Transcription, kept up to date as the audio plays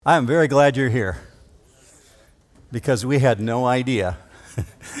I am very glad you're here because we had no idea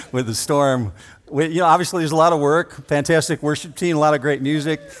with the storm. Obviously there's a lot of work, fantastic worship team, a lot of great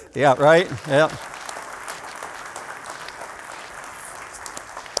music. Yeah, right? Yeah.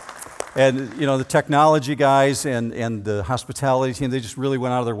 And, the technology guys and the hospitality team, they just really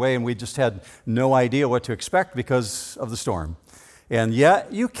went out of their way, and we just had no idea what to expect because of the storm. And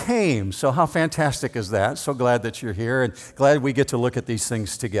yet you came, so how fantastic is that? So glad that you're here, and glad we get to look at these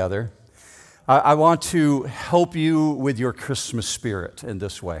things together. I want to help you with your Christmas spirit in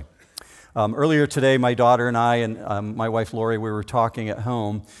this way. Earlier today, my daughter and I and my wife Lori, we were talking at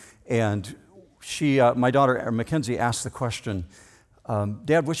home, and my daughter Mackenzie asked the question,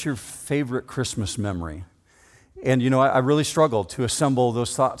 Dad, what's your favorite Christmas memory? And, I really struggled to assemble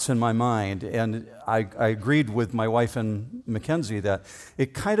those thoughts in my mind. And I agreed with my wife and Mackenzie that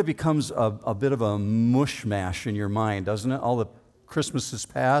it kind of becomes a bit of a mush-mash in your mind, doesn't it? All the Christmases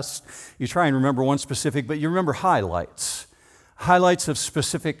past. You try and remember one specific, but you remember highlights of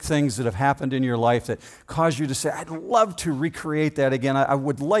specific things that have happened in your life that cause you to say, I'd love to recreate that again. I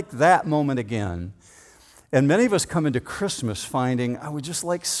would like that moment again. And many of us come into Christmas finding, I would just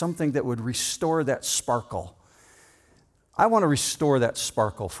like something that would restore that sparkle. I want to restore that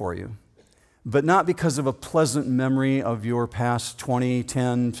sparkle for you, but not because of a pleasant memory of your past 20,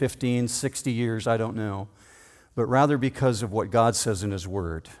 10, 15, 60 years, I don't know, but rather because of what God says in His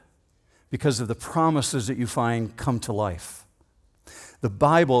Word, because of the promises that you find come to life. The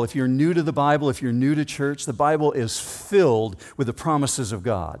Bible, if you're new to the Bible, if you're new to church, the Bible is filled with the promises of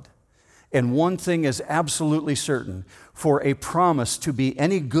God. And one thing is absolutely certain, for a promise to be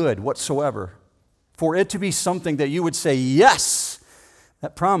any good whatsoever, for it to be something that you would say, yes,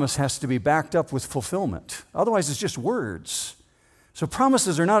 that promise has to be backed up with fulfillment. Otherwise, it's just words. So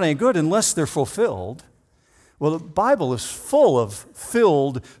promises are not any good unless they're fulfilled. Well, the Bible is full of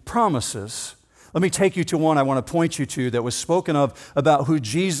filled promises. Let me take you to one I want to point you to that was spoken of about who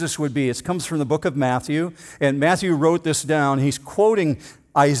Jesus would be. It comes from the book of Matthew, and Matthew wrote this down. He's quoting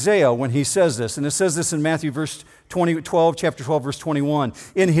Isaiah when he says this, and it says this in Matthew chapter 12, verse 21.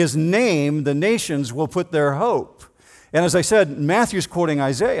 In His name, the nations will put their hope. And as I said, Matthew's quoting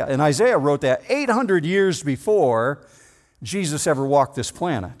Isaiah, and Isaiah wrote that 800 years before Jesus ever walked this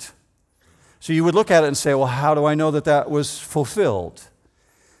planet. So you would look at it and say, well, how do I know that that was fulfilled?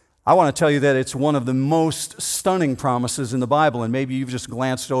 I want to tell you that it's one of the most stunning promises in the Bible, and maybe you've just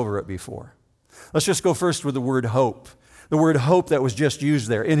glanced over it before. Let's just go first with the word hope. The word hope that was just used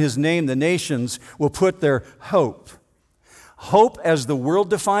there. In His name, the nations will put their hope. Hope, as the world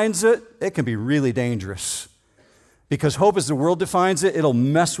defines it, it can be really dangerous. Because hope, as the world defines it, it'll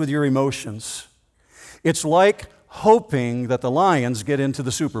mess with your emotions. It's like hoping that the Lions get into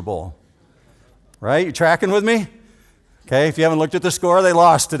the Super Bowl. Right? You tracking with me? Okay, if you haven't looked at the score, they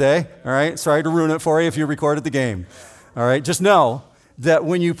lost today. All right, sorry to ruin it for you if you recorded the game. All right, just know that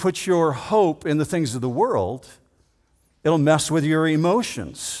when you put your hope in the things of the world, it'll mess with your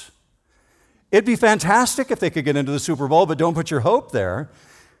emotions. It'd be fantastic if they could get into the Super Bowl, but don't put your hope there,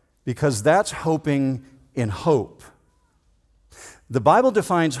 because that's hoping in hope. The Bible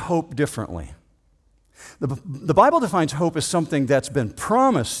defines hope differently. The Bible defines hope as something that's been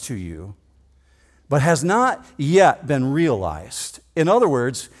promised to you, but has not yet been realized. In other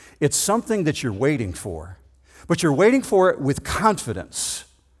words, it's something that you're waiting for, but you're waiting for it with confidence.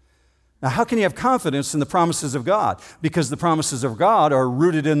 Now, how can you have confidence in the promises of God? Because the promises of God are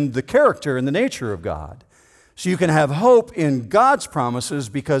rooted in the character and the nature of God. So you can have hope in God's promises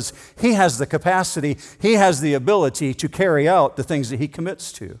because He has the capacity, He has the ability to carry out the things that He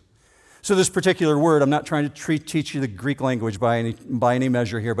commits to. So this particular word, I'm not trying to teach you the Greek language by any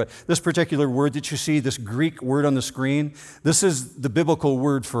measure here, but this particular word that you see, this Greek word on the screen, this is the biblical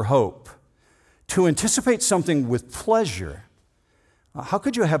word for hope. To anticipate something with pleasure. How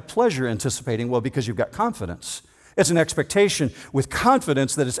could you have pleasure anticipating? Well, because you've got confidence. It's an expectation with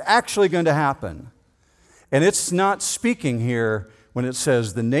confidence that it's actually going to happen. And it's not speaking here when it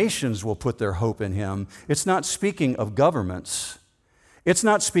says the nations will put their hope in Him. It's not speaking of governments. It's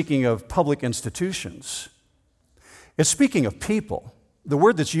not speaking of public institutions. It's speaking of people. The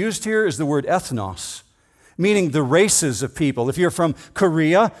word that's used here is the word ethnos, meaning the races of people. If you're from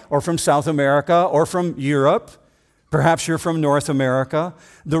Korea or from South America or from Europe, perhaps you're from North America,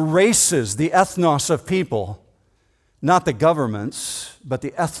 the races, the ethnos of people, not the governments, but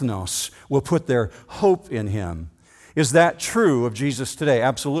the ethnos will put their hope in Him. Is that true of Jesus today?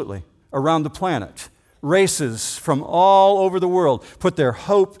 Absolutely. Around the planet, races from all over the world put their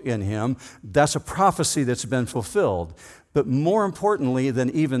hope in Him. That's a prophecy that's been fulfilled. But more importantly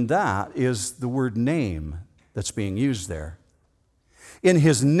than even that is the word name that's being used there. In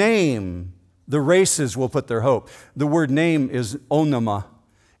his name, the races will put their hope. The word name is onoma,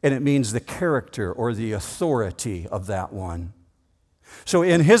 and it means the character or the authority of that one. So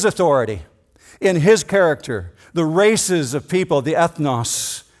in his authority, in his character, the races of people, the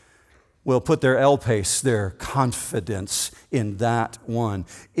ethnos, will put their elpis, their confidence in that one.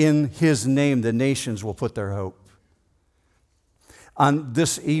 In his name, the nations will put their hope. On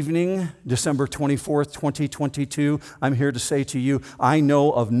this evening, December 24th, 2022, I'm here to say to you, I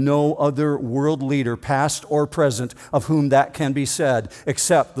know of no other world leader, past or present, of whom that can be said,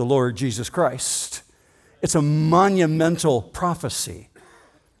 except the Lord Jesus Christ. It's a monumental prophecy.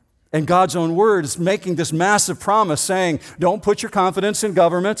 And God's own word is making this massive promise saying, don't put your confidence in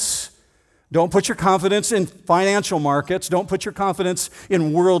governments. Don't put your confidence in financial markets. Don't put your confidence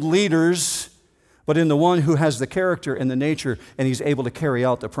in world leaders, but in the one who has the character and the nature, and he's able to carry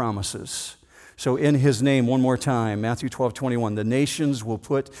out the promises. So in his name, one more time, Matthew 12:21, the nations will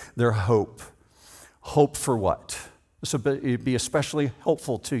put their hope. Hope for what? This will be especially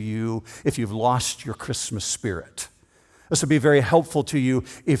helpful to you if you've lost your Christmas spirit. This will be very helpful to you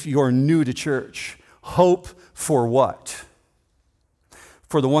if you're new to church. Hope for what?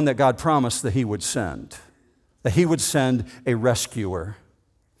 For the one that God promised that he would send a rescuer.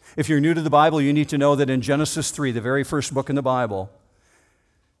 If you're new to the Bible, you need to know that in Genesis 3, the very first book in the Bible,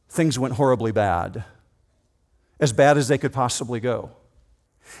 things went horribly bad as they could possibly go.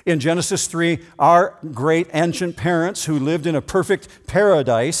 In Genesis 3, our great ancient parents who lived in a perfect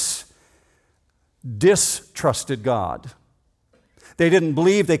paradise distrusted God. They didn't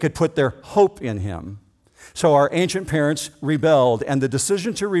believe they could put their hope in him. So our ancient parents rebelled, and the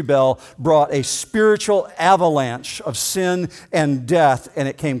decision to rebel brought a spiritual avalanche of sin and death, and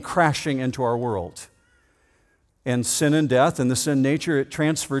it came crashing into our world. And sin and death and the sin nature, it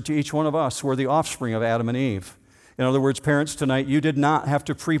transferred to each one of us. We're the offspring of Adam and Eve. In other words, parents, tonight, you did not have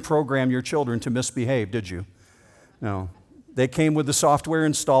to pre-program your children to misbehave, did you? No. They came with the software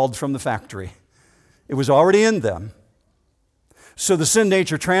installed from the factory. It was already in them. So the sin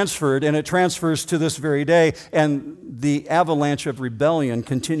nature transferred, and it transfers to this very day, and the avalanche of rebellion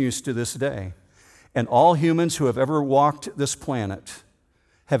continues to this day. And all humans who have ever walked this planet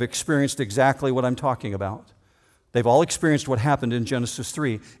have experienced exactly what I'm talking about. They've all experienced what happened in Genesis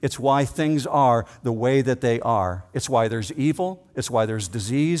 3. It's why things are the way that they are. It's why there's evil. It's why there's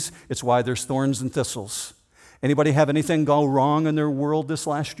disease. It's why there's thorns and thistles. Anybody have anything go wrong in their world this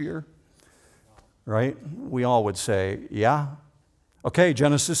last year? Right? We all would say, yeah. Okay,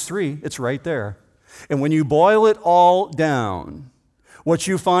 Genesis 3, it's right there. And when you boil it all down, what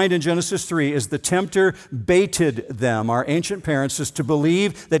you find in Genesis 3 is the tempter baited them, our ancient parents, is to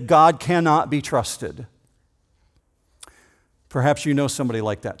believe that God cannot be trusted. Perhaps you know somebody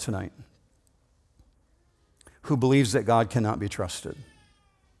like that tonight who believes that God cannot be trusted.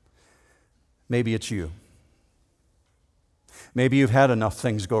 Maybe it's you. Maybe you've had enough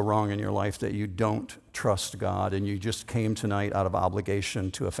things go wrong in your life that you don't trust God, and you just came tonight out of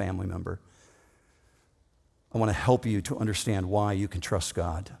obligation to a family member. I want to help you to understand why you can trust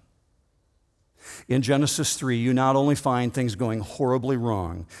God. In Genesis 3, you not only find things going horribly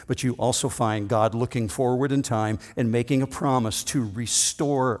wrong, but you also find God looking forward in time and making a promise to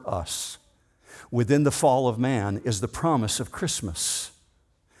restore us. Within the fall of man is the promise of Christmas.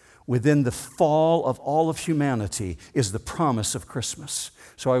 Within the fall of all of humanity is the promise of Christmas.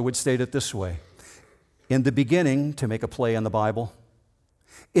 So I would state it this way. In the beginning, to make a play on the Bible,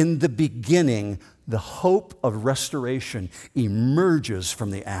 in the beginning, the hope of restoration emerges from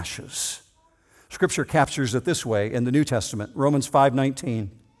the ashes. Scripture captures it this way in the New Testament, Romans 5:19.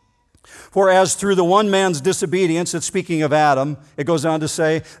 For as through the one man's disobedience, it's speaking of Adam, it goes on to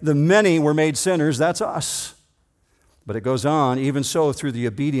say, the many were made sinners, that's us. But it goes on, even so through the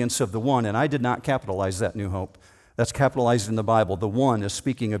obedience of the one, and I did not capitalize that, New Hope. That's capitalized in the Bible. The one is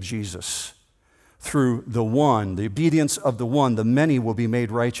speaking of Jesus. Through the one, the obedience of the one, the many will be made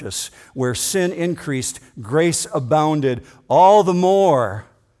righteous. Where sin increased, grace abounded all the more.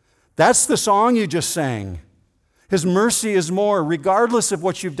 That's the song you just sang. His mercy is more, regardless of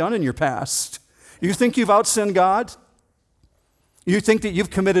what you've done in your past. You think you've outsinned God? You think that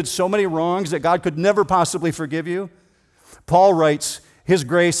you've committed so many wrongs that God could never possibly forgive you? Paul writes, his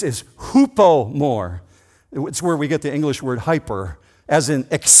grace is hupo more. It's where we get the English word hyper, as in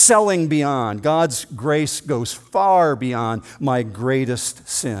excelling beyond. God's grace goes far beyond my greatest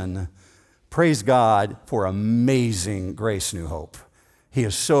sin. Praise God for amazing grace, New Hope. He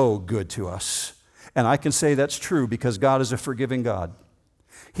is so good to us. And I can say that's true because God is a forgiving God.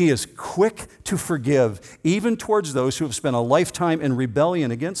 He is quick to forgive, even towards those who have spent a lifetime in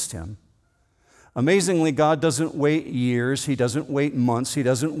rebellion against him. Amazingly, God doesn't wait years. He doesn't wait months. He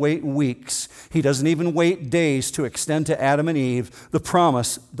doesn't wait weeks. He doesn't even wait days to extend to Adam and Eve the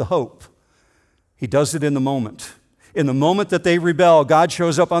promise, the hope. He does it in the moment. In the moment that they rebel, God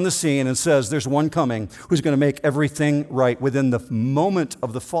shows up on the scene and says, there's one coming who's going to make everything right. Within the moment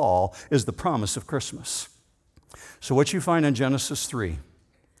of the fall is the promise of Christmas. So what you find in Genesis 3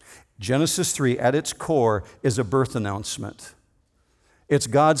 at its core is a birth announcement. It's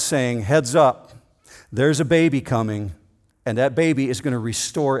God saying, heads up, there's a baby coming, and that baby is going to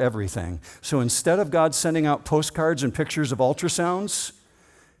restore everything. So instead of God sending out postcards and pictures of ultrasounds,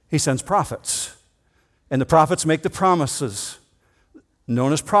 he sends prophets. And the prophets make the promises,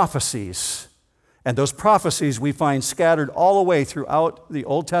 known as prophecies. And those prophecies we find scattered all the way throughout the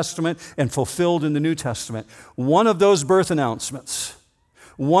Old Testament and fulfilled in the New Testament. One of those birth announcements,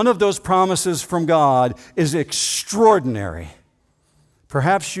 one of those promises from God is extraordinary.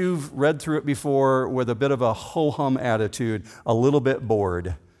 Perhaps you've read through it before with a bit of a ho-hum attitude, a little bit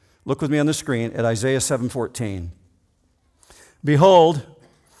bored. Look with me on the screen at Isaiah 7:14. Behold,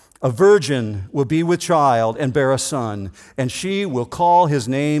 a virgin will be with child and bear a son, and she will call his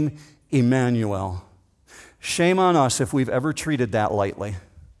name Emmanuel. Shame on us if we've ever treated that lightly.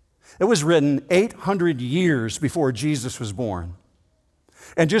 It was written 800 years before Jesus was born.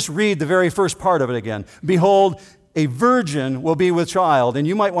 And just read the very first part of it again. Behold, a virgin will be with child. And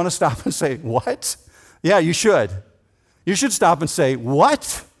you might want to stop and say, what? Yeah, you should. You should stop and say,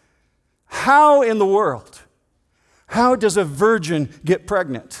 what? How in the world? How does a virgin get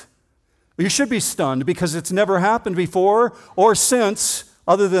pregnant? You should be stunned because it's never happened before or since,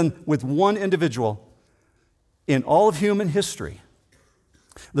 other than with one individual in all of human history.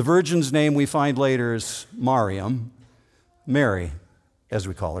 The virgin's name we find later is Mariam, Mary, as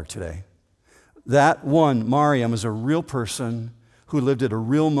we call her today. That one, Mariam, is a real person who lived at a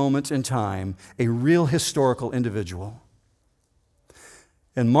real moment in time, a real historical individual.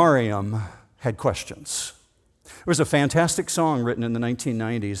 And Mariam had questions. There was a fantastic song written in the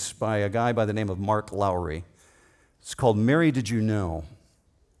 1990s by a guy by the name of Mark Lowry. It's called Mary, Did You Know?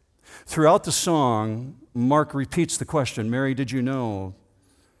 Throughout the song, Mark repeats the question, Mary, did you know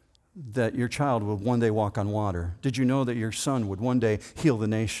that your child would one day walk on water? Did you know that your son would one day heal the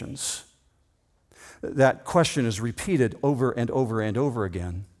nations? That question is repeated over and over and over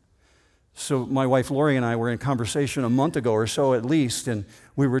again. So my wife Lori and I were in conversation a month ago or so at least, and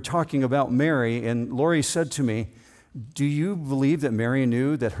we were talking about Mary, and Lori said to me, do you believe that Mary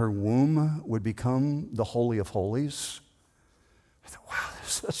knew that her womb would become the Holy of Holies? I thought, wow,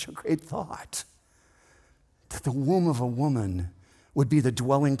 that's such a great thought. That the womb of a woman would be the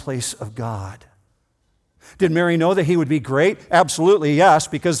dwelling place of God. Did Mary know that he would be great? Absolutely, yes,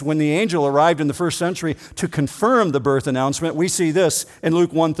 because when the angel arrived in the first century to confirm the birth announcement, we see this in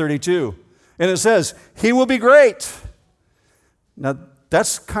Luke 1:32. And it says, he will be great. Now,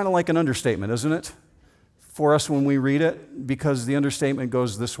 that's kind of like an understatement, isn't it? For us when we read it, because the understatement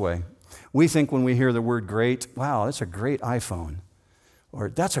goes this way. We think when we hear the word great, wow, that's a great iPhone, or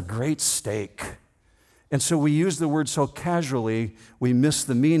that's a great steak. And so we use the word so casually, we miss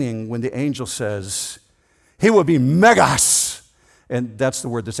the meaning when the angel says, he will be megas. And that's the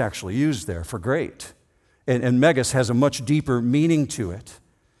word that's actually used there for great. And megas has a much deeper meaning to it.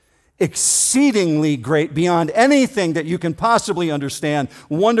 Exceedingly great, beyond anything that you can possibly understand.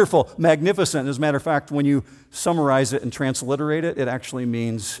 Wonderful, magnificent. As a matter of fact, when you summarize it and transliterate it, it actually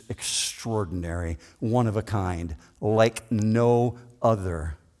means extraordinary, one of a kind, like no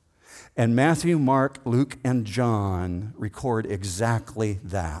other. And Matthew, Mark, Luke, and John record exactly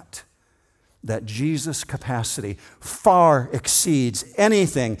that. That Jesus' capacity far exceeds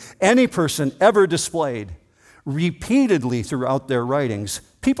anything any person ever displayed. Repeatedly throughout their writings,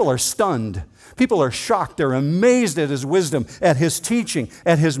 people are stunned. People are shocked. They're amazed at his wisdom, at his teaching,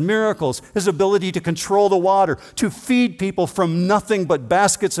 at his miracles, his ability to control the water, to feed people from nothing but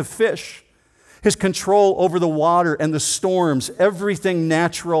baskets of fish, his control over the water and the storms, everything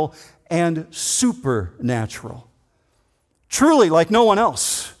natural and supernatural. Truly like no one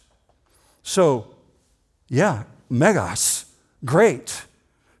else. So, yeah, megas, great,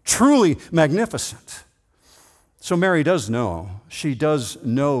 truly magnificent. So Mary does know. She does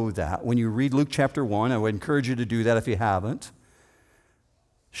know that. When you read Luke chapter 1, I would encourage you to do that if you haven't.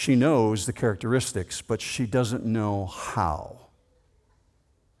 She knows the characteristics, but she doesn't know how.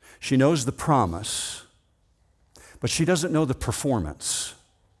 She knows the promise, but she doesn't know the performance.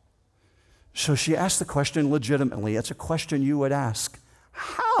 So she asked the question legitimately. It's a question you would ask.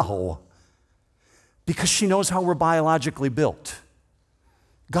 How? Because she knows how we're biologically built.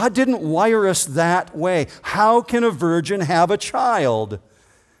 God didn't wire us that way. How can a virgin have a child?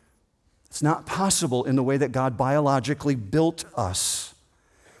 It's not possible in the way that God biologically built us.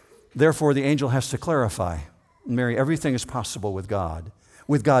 Therefore, the angel has to clarify, Mary, everything is possible with God.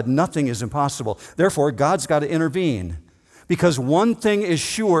 With God, nothing is impossible. Therefore, God's got to intervene. Because one thing is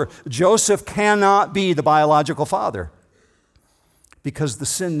sure, Joseph cannot be the biological father. Because the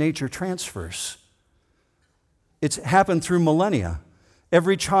sin nature transfers. It's happened through millennia.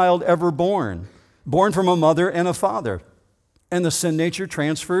 Every child ever born from a mother and a father. And the sin nature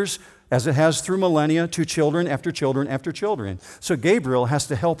transfers, as it has through millennia, to children after children after children. So Gabriel has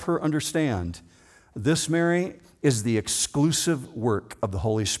to help her understand. This, Mary, is the exclusive work of the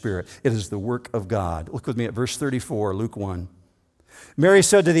Holy Spirit. It is the work of God. Look with me at verse 34, Luke 1. Mary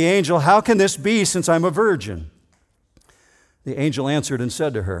said to the angel, "How can this be since I'm a virgin?" The angel answered and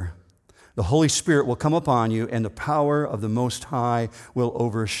said to her, "The Holy Spirit will come upon you, and the power of the Most High will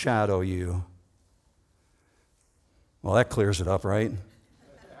overshadow you." Well, that clears it up, right?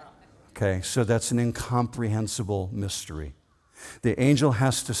 Okay, so that's an incomprehensible mystery. The angel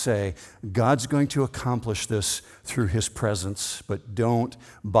has to say, God's going to accomplish this through his presence, but don't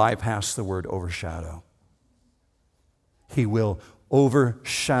bypass the word overshadow. He will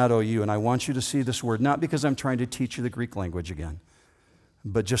overshadow you. And I want you to see this word, not because I'm trying to teach you the Greek language again,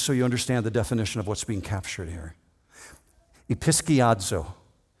 but just so you understand the definition of what's being captured here. Episkiadzo.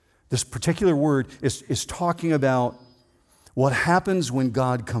 This particular word is talking about what happens when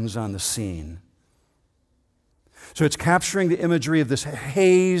God comes on the scene. So it's capturing the imagery of this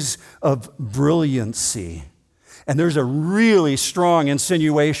haze of brilliancy. And there's a really strong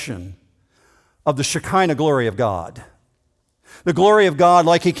insinuation of the Shekinah glory of God. The glory of God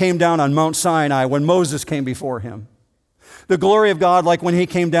like he came down on Mount Sinai when Moses came before him. The glory of God like when he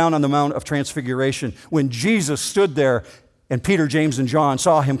came down on the Mount of Transfiguration, when Jesus stood there and Peter, James, and John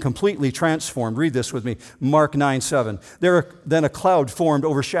saw him completely transformed. Read this with me, Mark 9:7. Then a cloud formed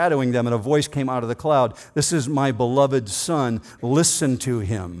overshadowing them, and a voice came out of the cloud. "This is my beloved Son. Listen to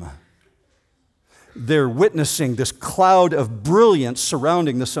him." They're witnessing this cloud of brilliance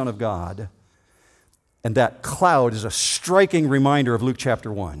surrounding the Son of God. And that cloud is a striking reminder of Luke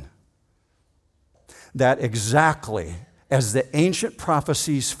chapter 1. That exactly as the ancient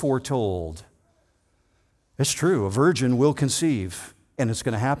prophecies foretold, it's true, a virgin will conceive, and it's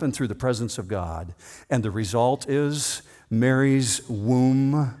going to happen through the presence of God. And the result is Mary's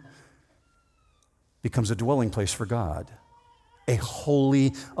womb becomes a dwelling place for God, a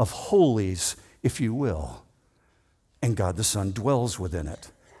holy of holies, if you will. And God the Son dwells within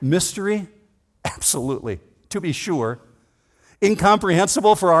it. Mystery? Absolutely, to be sure.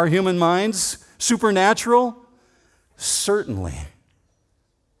 Incomprehensible for our human minds? Supernatural? Certainly.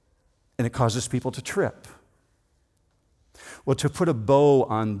 And it causes people to trip. Well, to put a bow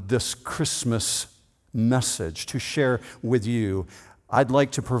on this Christmas message, to share with you, I'd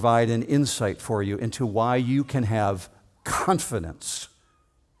like to provide an insight for you into why you can have confidence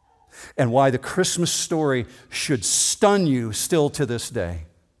and why the Christmas story should stun you still to this day.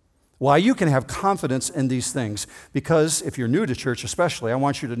 Why you can have confidence in these things. Because if you're new to church especially, I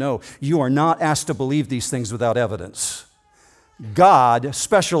want you to know you are not asked to believe these things without evidence. God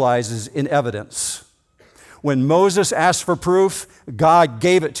specializes in evidence. When Moses asked for proof, God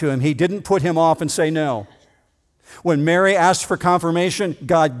gave it to him. He didn't put him off and say no. When Mary asked for confirmation,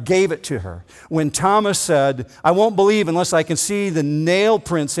 God gave it to her. When Thomas said, "I won't believe unless I can see the nail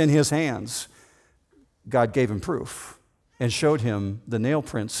prints in his hands," God gave him proof and showed him the nail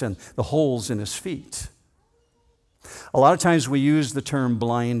prints and the holes in his feet. A lot of times we use the term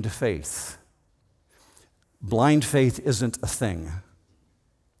blind faith. Blind faith isn't a thing.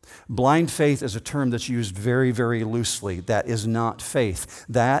 Blind faith is a term that's used very, very loosely. That is not faith.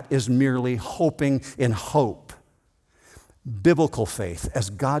 That is merely hoping in hope. Biblical faith, as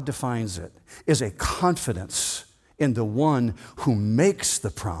God defines it, is a confidence in the one who makes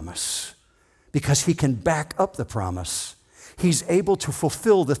the promise because he can back up the promise. He's able to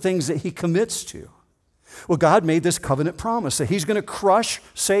fulfill the things that he commits to. Well, God made this covenant promise that he's going to crush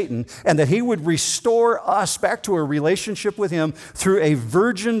Satan and that he would restore us back to a relationship with him through a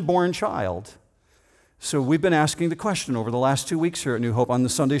virgin-born child. So we've been asking the question over the last 2 weeks here at New Hope on the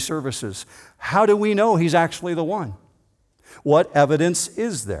Sunday services. How do we know he's actually the one? What evidence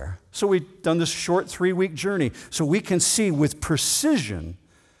is there? So we've done this short 3-week journey so we can see with precision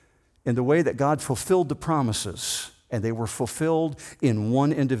in the way that God fulfilled the promises, and they were fulfilled in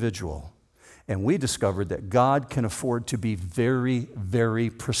one individual. And we discovered that God can afford to be very, very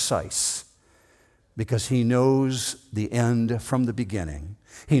precise because he knows the end from the beginning.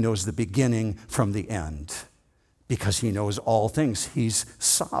 He knows the beginning from the end because he knows all things. He's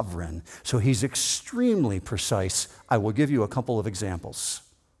sovereign. So he's extremely precise. I will give you a couple of examples.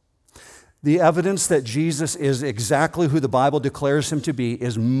 The evidence that Jesus is exactly who the Bible declares him to be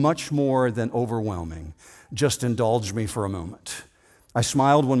is much more than overwhelming. Just indulge me for a moment. I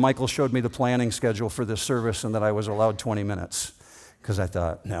smiled when Michael showed me the planning schedule for this service and that I was allowed 20 minutes because I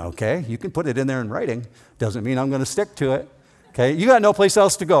thought, no, okay, you can put it in there in writing. Doesn't mean I'm going to stick to it. Okay, you got no place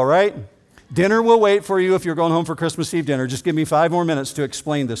else to go, right? Dinner will wait for you if you're going home for Christmas Eve dinner. Just give me 5 more minutes to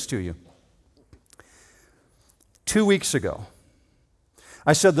explain this to you. 2 weeks ago,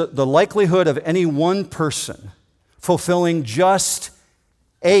 I said that the likelihood of any one person fulfilling just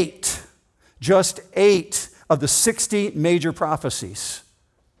 8 of the 60 major prophecies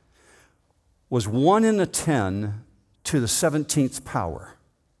was 1 in 10 to the 17th power.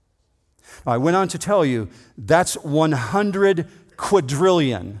 Now, I went on to tell you that's 100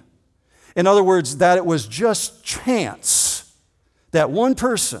 quadrillion. In other words, that it was just chance that one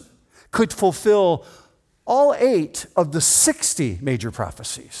person could fulfill all 8 of the 60 major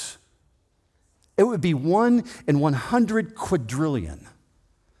prophecies. It would be 1 in 100 quadrillion.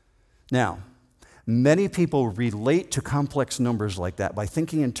 Now, many people relate to complex numbers like that by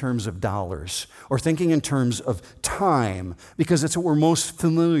thinking in terms of dollars or thinking in terms of time because it's what we're most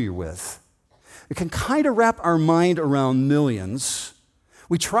familiar with. We can kind of wrap our mind around millions.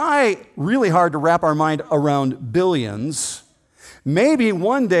 We try really hard to wrap our mind around billions. Maybe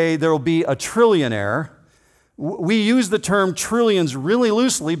one day there will be a trillionaire. We use the term trillions really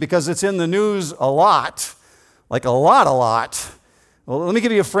loosely because it's in the news a lot, like a lot. Well, let me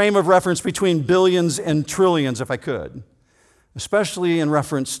give you a frame of reference between billions and trillions, if I could, especially in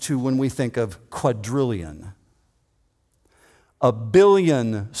reference to when we think of quadrillion. 1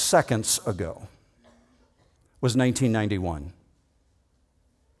 billion seconds ago was 1991.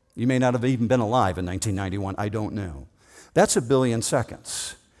 You may not have even been alive in 1991, I don't know. That's 1 billion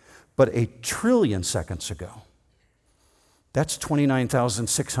seconds. But 1 trillion seconds ago, that's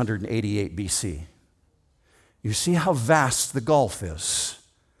 29,688 BC. You see how vast the gulf is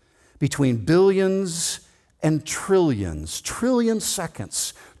between billions and trillions. Trillion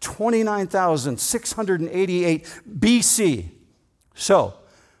seconds, 29,688 BC. So,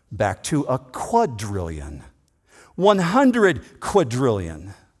 back to a quadrillion, 100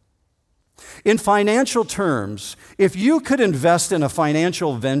 quadrillion. In financial terms, if you could invest in a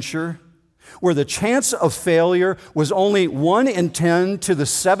financial venture where the chance of failure was only 1 in 10 to the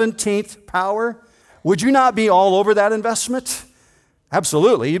 17th power, would you not be all over that investment?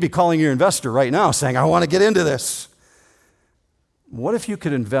 Absolutely. You'd be calling your investor right now saying, I want to get into this. What if you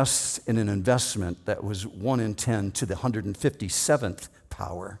could invest in an investment that was 1 in 10 to the 157th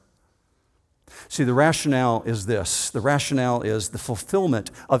power? See, the rationale is this. The rationale is the fulfillment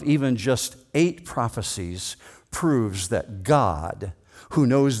of even just 8 prophecies proves that God, who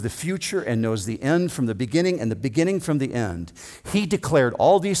knows the future and knows the end from the beginning and the beginning from the end, he declared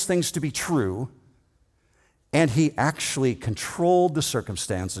all these things to be true, and he actually controlled the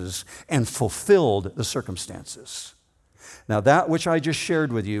circumstances and fulfilled the circumstances. Now, that which I just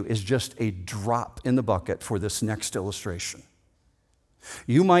shared with you is just a drop in the bucket for this next illustration.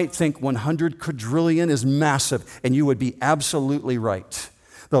 You might think 100 quadrillion is massive, and you would be absolutely right.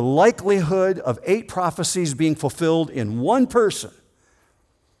 The likelihood of 8 prophecies being fulfilled in one person,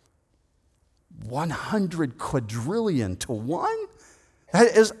 100 quadrillion to 1?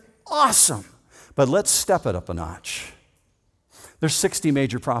 That is awesome. But let's step it up a notch. There's 60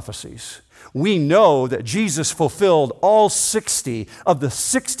 major prophecies. We know that Jesus fulfilled all 60 of the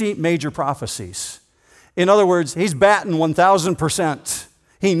 60 major prophecies. In other words, he's batting 1,000%.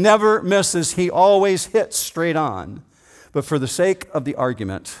 He never misses. He always hits straight on. But for the sake of the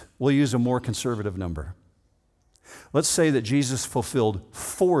argument, we'll use a more conservative number. Let's say that Jesus fulfilled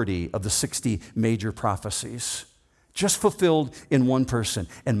 40 of the 60 major prophecies. Just fulfilled in one person.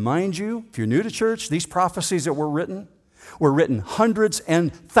 And mind you, if you're new to church, these prophecies that were written hundreds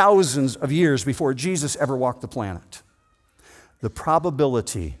and thousands of years before Jesus ever walked the planet. The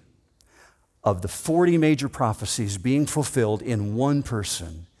probability of the 40 major prophecies being fulfilled in one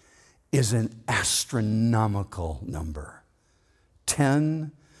person is an astronomical number.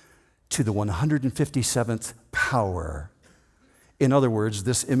 10 to the 157th power. In other words,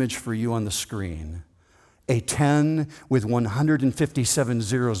 this image for you on the screen, a 10 with 157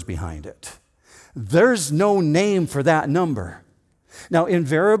 zeros behind it. There's no name for that number. Now,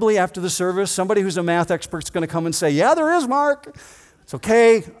 invariably after the service, somebody who's a math expert is going to come and say, yeah, there is, Mark. It's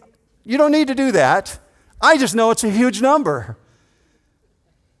okay. You don't need to do that. I just know it's a huge number.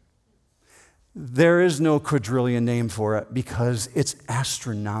 There is no quadrillion name for it because it's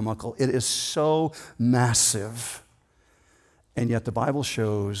astronomical. It is so massive. And yet the Bible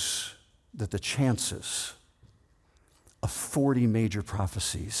shows that the chances of 40 major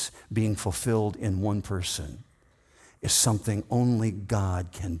prophecies being fulfilled in one person is something only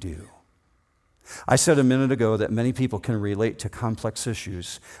God can do. I said a minute ago that many people can relate to complex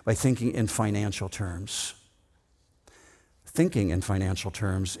issues by thinking in financial terms. Thinking in financial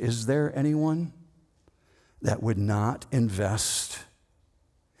terms, is there anyone that would not invest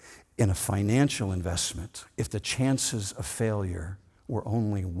in a financial investment if the chances of failure were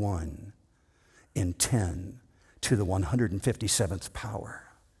only 1 in 10 to the 157th power?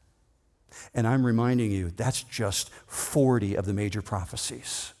 And I'm reminding you, that's just 40 of the major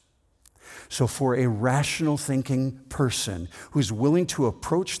prophecies. So for a rational thinking person who's willing to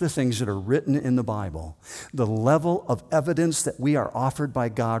approach the things that are written in the Bible, the level of evidence that we are offered by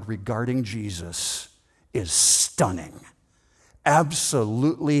God regarding Jesus is stunning.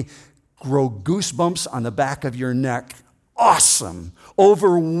 Absolutely grow goosebumps on the back of your neck. Awesome,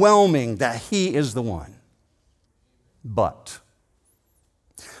 overwhelming that he is the one. But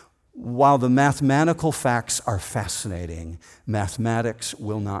while the mathematical facts are fascinating, mathematics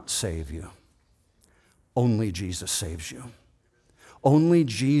will not save you. Only Jesus saves you. Only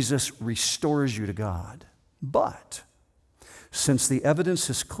Jesus restores you to God. But since the evidence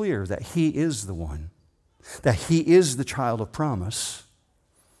is clear that he is the one, that he is the child of promise,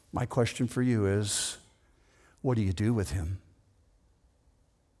 my question for you is, what do you do with him?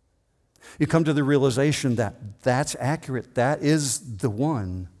 You come to the realization that that's accurate, that is the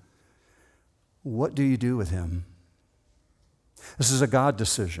one. What do you do with him? This is a God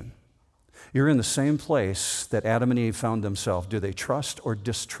decision. You're in the same place that Adam and Eve found themselves. Do they trust or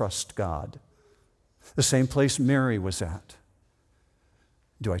distrust God? The same place Mary was at.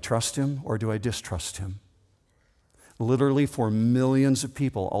 Do I trust him or do I distrust him? Literally, for millions of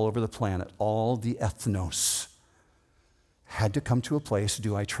people all over the planet, all the ethnos had to come to a place,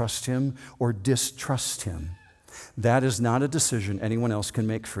 do I trust him or distrust him? That is not a decision anyone else can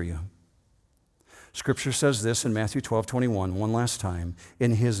make for you. Scripture says this in Matthew 12:21, one last time.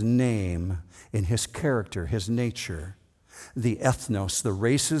 In his name, in his character, his nature, the ethnos, the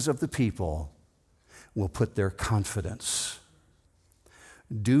races of the people, will put their confidence.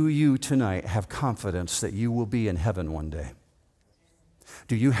 Do you tonight have confidence that you will be in heaven one day?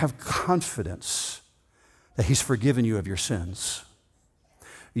 Do you have confidence that he's forgiven you of your sins?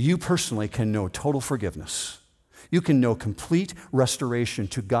 You personally can know total forgiveness. You can know complete restoration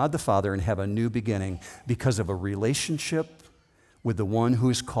to God the Father and have a new beginning because of a relationship with the one who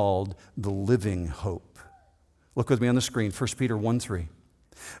is called the living hope. Look with me on the screen, 1 Peter 1:3.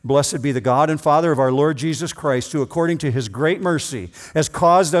 Blessed be the God and Father of our Lord Jesus Christ, who according to his great mercy has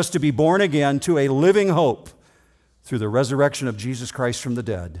caused us to be born again to a living hope through the resurrection of Jesus Christ from the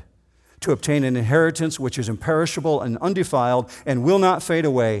dead, to obtain an inheritance which is imperishable and undefiled and will not fade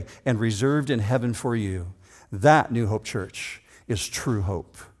away and reserved in heaven for you. That, New Hope Church, is true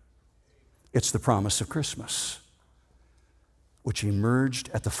hope. It's the promise of Christmas, which emerged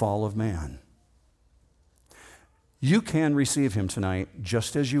at the fall of man. You can receive him tonight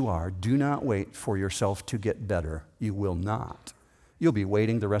just as you are. Do not wait for yourself to get better. You will not. You'll be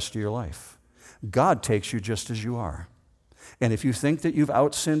waiting the rest of your life. God takes you just as you are. And if you think that you've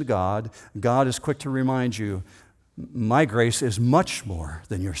outsinned God, God is quick to remind you, my grace is much more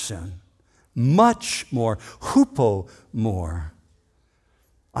than your sin. Much more, hupo more.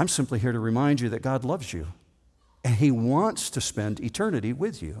 I'm simply here to remind you that God loves you, and he wants to spend eternity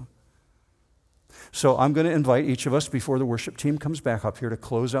with you. So I'm going to invite each of us before the worship team comes back up here to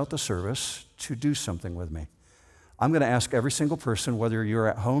close out the service to do something with me. I'm going to ask every single person, whether you're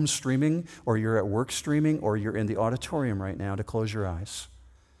at home streaming or you're at work streaming or you're in the auditorium right now, to close your eyes.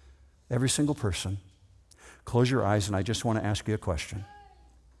 Every single person. Close your eyes, and I just want to ask you a question.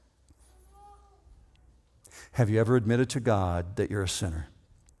 Have you ever admitted to God that you're a sinner?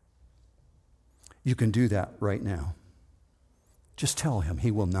 You can do that right now. Just tell him. He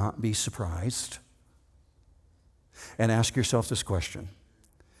will not be surprised. And ask yourself this question.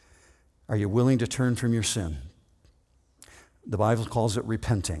 Are you willing to turn from your sin? The Bible calls it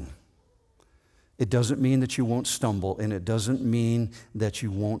repenting. It doesn't mean that you won't stumble, and it doesn't mean that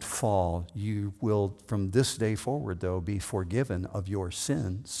you won't fall. You will, from this day forward, though, be forgiven of your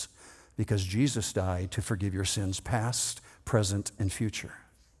sins, because Jesus died to forgive your sins past, present, and future.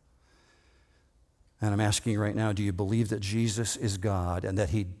 And I'm asking you right now, do you believe that Jesus is God and that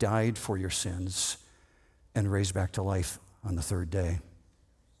he died for your sins and raised back to life on the third day?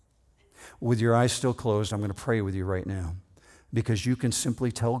 With your eyes still closed, I'm going to pray with you right now, because you can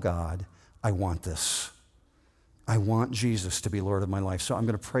simply tell God, I want this. I want Jesus to be Lord of my life. So I'm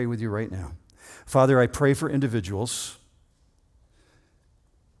going to pray with you right now. Father, I pray for individuals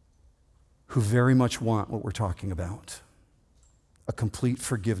who very much want what we're talking about. a complete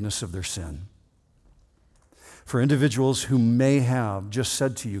forgiveness of their sin. For individuals who may have just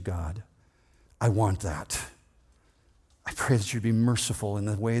said to you, God, I want that. I pray that you'd be merciful in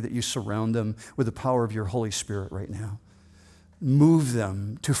the way that you surround them with the power of your Holy Spirit right now. Move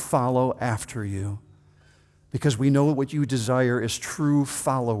them to follow after you, because we know what you desire is true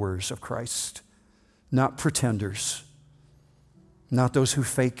followers of Christ, not pretenders, not those who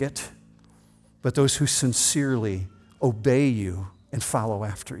fake it, but those who sincerely obey you and follow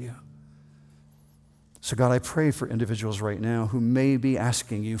after you. So God, I pray for individuals right now who may be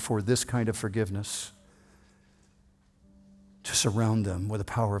asking you for this kind of forgiveness, to surround them with the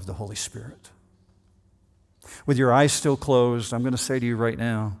power of the Holy Spirit. With your eyes still closed, I'm going to say to you right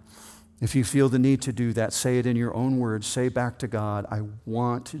now, if you feel the need to do that, say it in your own words. Say back to God, I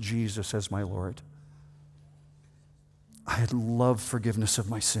want Jesus as my Lord. I love forgiveness of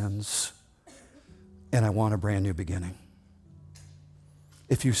my sins, and I want a brand new beginning.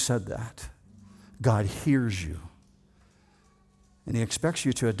 If you said that, God hears you, and He expects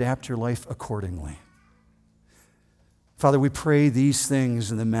you to adapt your life accordingly. Father, we pray these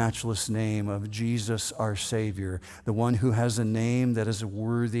things in the matchless name of Jesus, our Savior, the one who has a name that is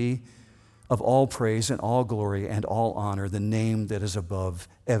worthy of all praise and all glory and all honor, the name that is above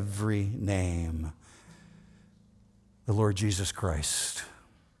every name, the Lord Jesus Christ.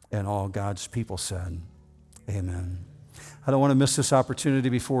 And all God's people said, amen. I don't want to miss this opportunity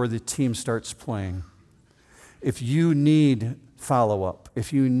before the team starts playing. If you need follow-up,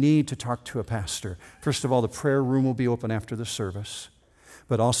 if you need to talk to a pastor, first of all, the prayer room will be open after the service,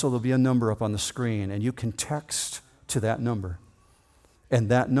 but also there'll be a number up on the screen, and you can text to that number, and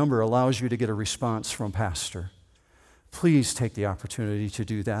that number allows you to get a response from pastor. Please take the opportunity to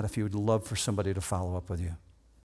do that if you would love for somebody to follow up with you.